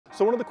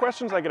So one of the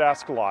questions I get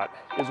asked a lot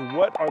is,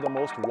 what are the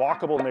most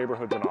walkable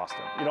neighborhoods in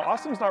Austin? You know,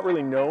 Austin's not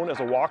really known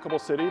as a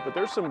walkable city, but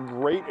there's some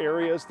great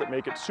areas that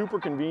make it super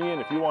convenient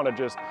if you want to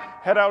just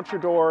head out your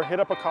door, hit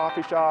up a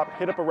coffee shop,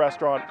 hit up a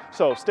restaurant.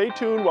 So stay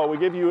tuned while we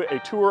give you a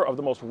tour of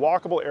the most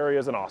walkable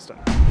areas in Austin.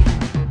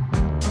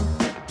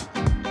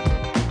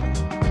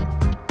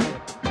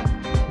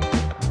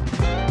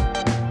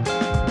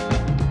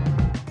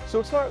 So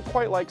it's not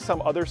quite like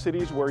some other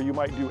cities where you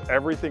might do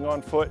everything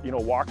on foot, you know,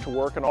 walk to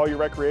work and all your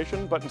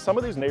recreation, but in some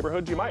of these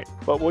neighborhoods you might.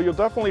 But what you'll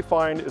definitely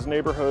find is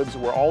neighborhoods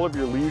where all of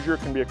your leisure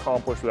can be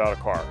accomplished without a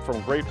car.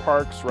 From great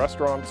parks,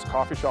 restaurants,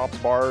 coffee shops,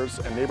 bars,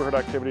 and neighborhood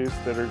activities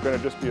that are going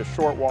to just be a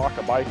short walk,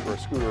 a bike, or a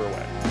scooter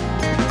away.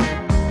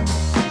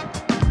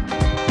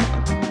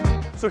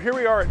 So here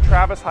we are at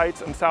Travis Heights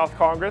and South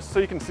Congress.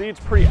 So you can see it's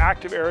a pretty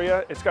active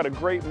area. It's got a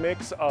great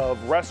mix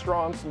of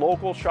restaurants,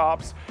 local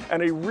shops,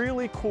 and a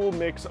really cool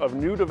mix of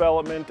new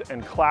development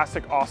and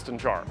classic Austin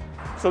charm.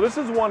 So this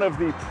is one of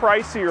the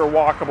pricier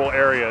walkable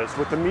areas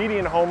with the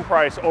median home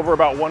price over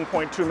about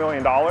 $1.2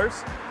 million.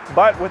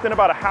 But within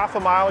about a half a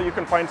mile, you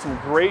can find some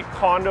great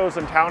condos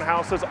and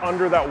townhouses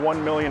under that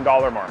 $1 million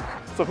mark.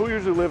 So who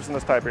usually lives in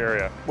this type of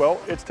area? Well,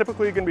 it's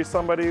typically going to be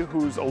somebody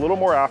who's a little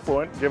more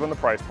affluent given the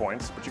price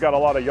points, but you got a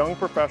lot of young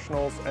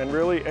professionals and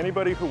really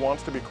anybody who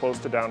wants to be close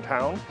to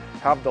downtown,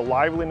 have the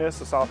liveliness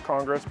of South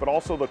Congress, but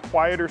also the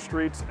quieter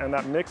streets and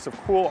that mix of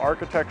cool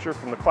architecture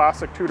from the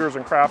classic Tudors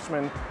and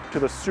Craftsman to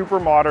the super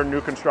modern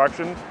new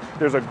construction.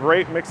 There's a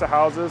great mix of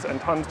houses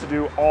and tons to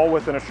do all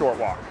within a short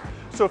walk.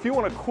 So if you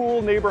want a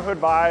cool neighborhood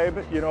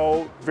vibe, you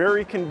know,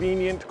 very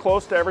convenient,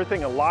 close to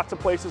everything and lots of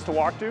places to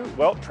walk to,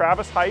 well,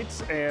 Travis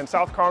Heights and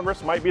South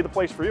Congress might be the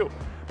place for you.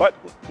 But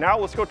now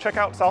let's go check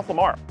out South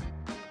Lamar.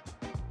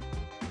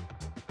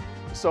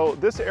 So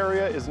this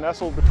area is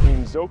nestled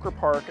between Zilker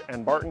Park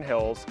and Barton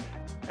Hills,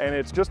 and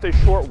it's just a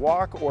short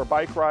walk or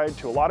bike ride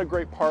to a lot of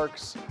great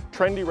parks,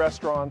 trendy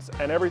restaurants,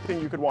 and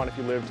everything you could want if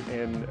you lived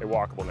in a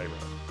walkable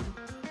neighborhood.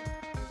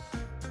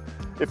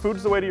 If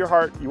food's the way to your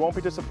heart, you won't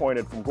be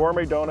disappointed. From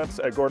gourmet donuts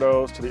at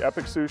Gordo's to the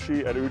epic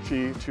sushi at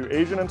Uchi to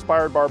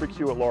Asian-inspired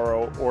barbecue at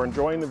Loro, or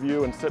enjoying the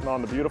view and sitting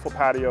on the beautiful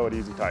patio at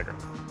Easy Tiger.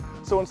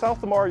 So in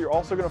South Lamar, you're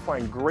also going to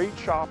find great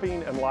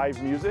shopping and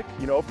live music,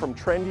 you know, from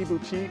trendy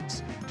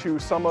boutiques to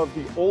some of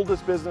the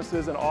oldest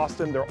businesses in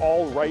Austin. They're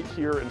all right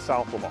here in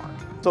South Lamar.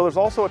 So there's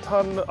also a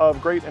ton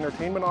of great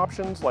entertainment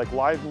options like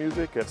live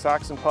music at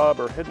Saxon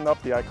Pub or hitting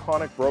up the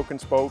iconic Broken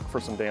Spoke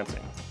for some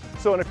dancing.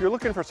 So, and if you're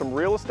looking for some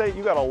real estate,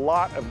 you got a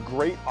lot of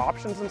great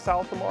options in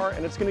South Lamar,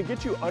 and it's going to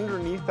get you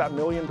underneath that $1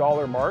 million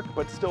mark,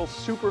 but still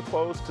super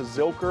close to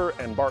Zilker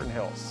and Barton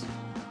Hills.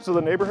 So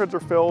the neighborhoods are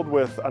filled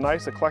with a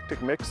nice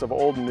eclectic mix of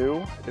old and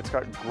new. It's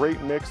got a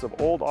great mix of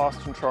old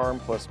Austin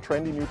charm plus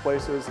trendy new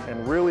places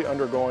and really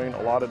undergoing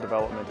a lot of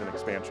development and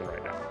expansion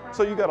right now.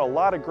 So you got a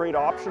lot of great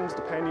options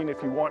depending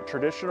if you want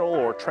traditional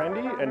or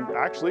trendy. And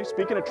actually,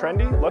 speaking of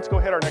trendy, let's go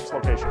hit our next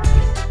location.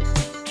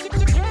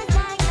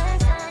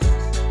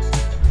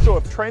 So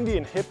if trendy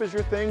and hip is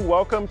your thing,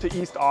 welcome to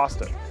East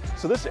Austin.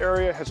 So this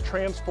area has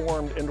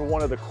transformed into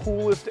one of the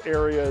coolest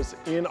areas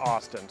in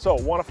Austin. So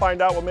want to find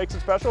out what makes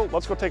it special?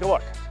 Let's go take a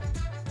look.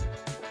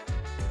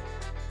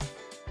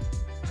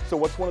 So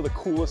what's one of the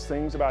coolest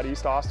things about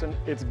East Austin?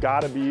 It's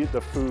gotta be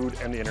the food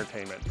and the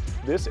entertainment.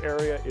 This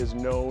area is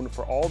known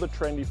for all the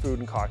trendy food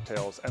and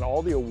cocktails and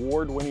all the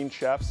award-winning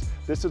chefs.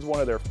 This is one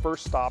of their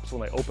first stops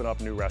when they open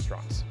up new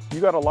restaurants.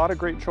 You got a lot of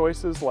great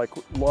choices like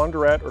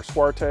Laundrette or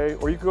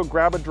Soirée, or you could go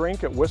grab a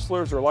drink at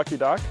Whistler's or Lucky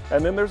Duck.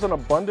 And then there's an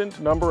abundant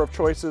number of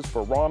choices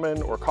for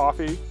ramen or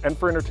coffee. And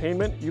for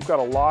entertainment, you've got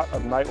a lot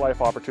of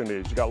nightlife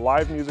opportunities. You got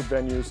live music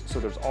venues, so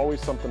there's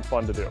always something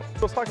fun to do.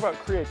 Let's talk about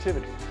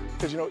creativity.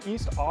 Because you know,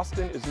 East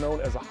Austin is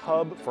known as a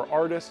hub for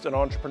artists and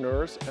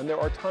entrepreneurs, and there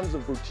are tons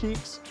of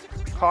boutiques,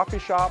 coffee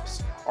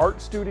shops, art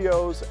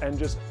studios, and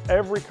just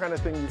every kind of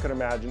thing you can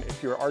imagine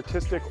if you're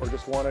artistic or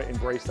just want to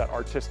embrace that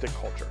artistic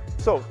culture.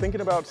 So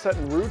thinking about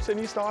setting roots in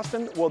East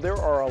Austin, well, there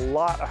are a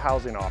lot of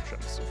housing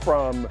options.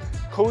 From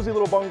cozy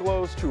little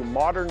bungalows to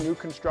modern new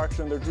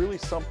construction, there's really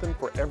something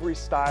for every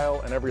style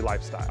and every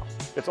lifestyle.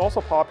 It's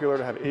also popular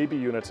to have AB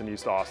units in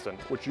East Austin,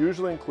 which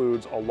usually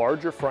includes a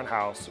larger front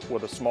house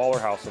with a smaller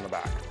house in the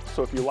back.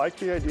 So if you like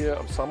the idea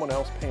of someone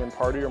else paying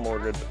part of your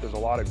mortgage, there's a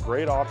lot of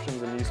great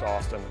options in East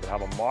Austin that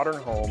have a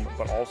modern home,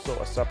 but also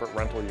a separate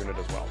rental unit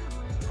as well.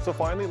 So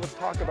finally, let's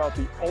talk about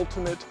the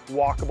ultimate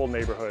walkable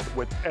neighborhood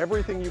with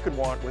everything you could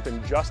want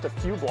within just a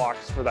few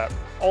blocks for that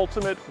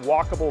ultimate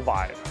walkable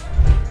vibe.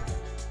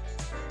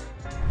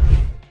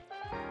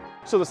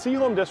 So the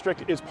Sealam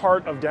District is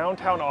part of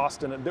downtown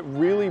Austin that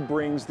really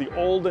brings the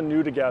old and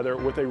new together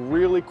with a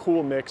really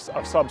cool mix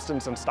of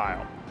substance and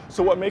style.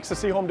 So what makes the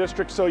Seahome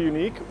District so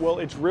unique? Well,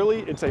 it's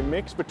a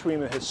mix between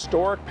the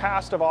historic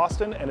past of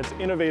Austin and its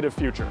innovative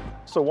future.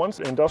 So once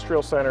an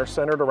industrial center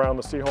centered around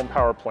the Seahome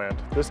power plant,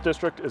 this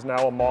district is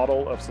now a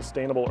model of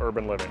sustainable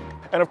urban living.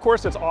 And of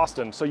course it's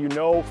Austin, so you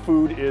know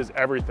food is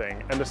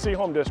everything. And the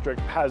Seahome District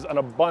has an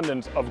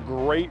abundance of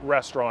great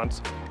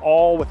restaurants,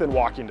 all within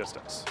walking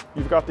distance.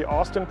 You've got the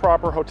Austin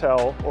Proper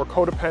Hotel, or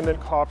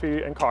Codependent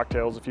Coffee and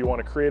Cocktails if you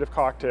want a creative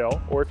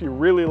cocktail, or if you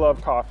really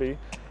love coffee.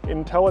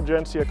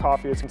 Intelligentsia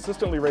Coffee is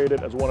consistently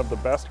rated as one of the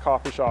best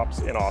coffee shops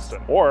in Austin.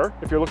 Or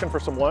if you're looking for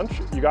some lunch,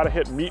 you gotta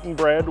hit Meat and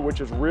Bread,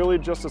 which is really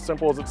just as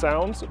simple as it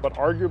sounds, but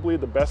arguably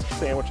the best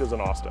sandwiches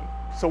in Austin.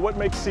 So what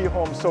makes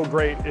Seahome so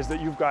great is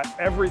that you've got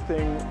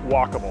everything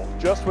walkable,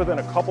 just within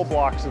a couple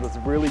blocks of this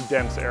really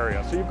dense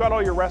area. So you've got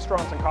all your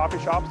restaurants and coffee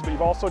shops, but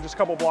you've also just a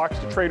couple blocks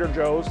to Trader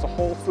Joe's, the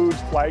Whole Foods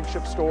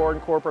flagship store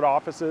and corporate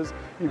offices.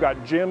 You've got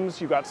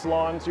gyms, you've got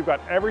salons, you've got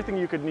everything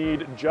you could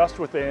need just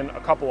within a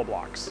couple of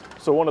blocks.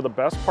 So one of the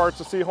best parts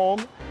of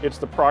Seahome, it's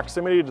the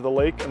proximity to the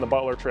lake and the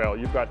Butler Trail.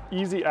 You've got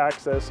easy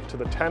access to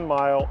the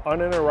 10-mile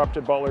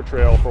uninterrupted Butler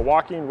Trail for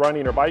walking,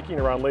 running, or biking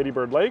around Lady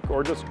Bird Lake,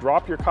 or just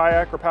drop your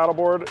kayak or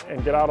paddleboard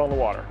and get out on the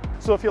water.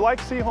 So if you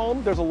like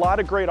Seahome, there's a lot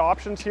of great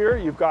options here.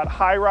 You've got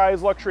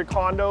high-rise luxury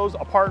condos,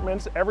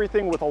 apartments,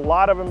 everything with a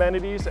lot of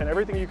amenities and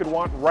everything you could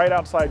want right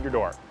outside your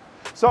door.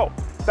 So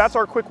that's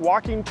our quick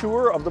walking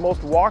tour of the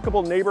most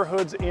walkable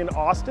neighborhoods in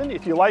Austin.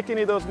 If you like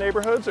any of those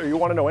neighborhoods, or you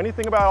want to know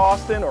anything about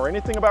Austin or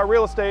anything about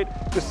real estate,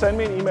 just send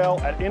me an email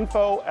at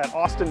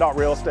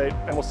info@austin.realestate,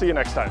 and we'll see you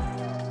next time.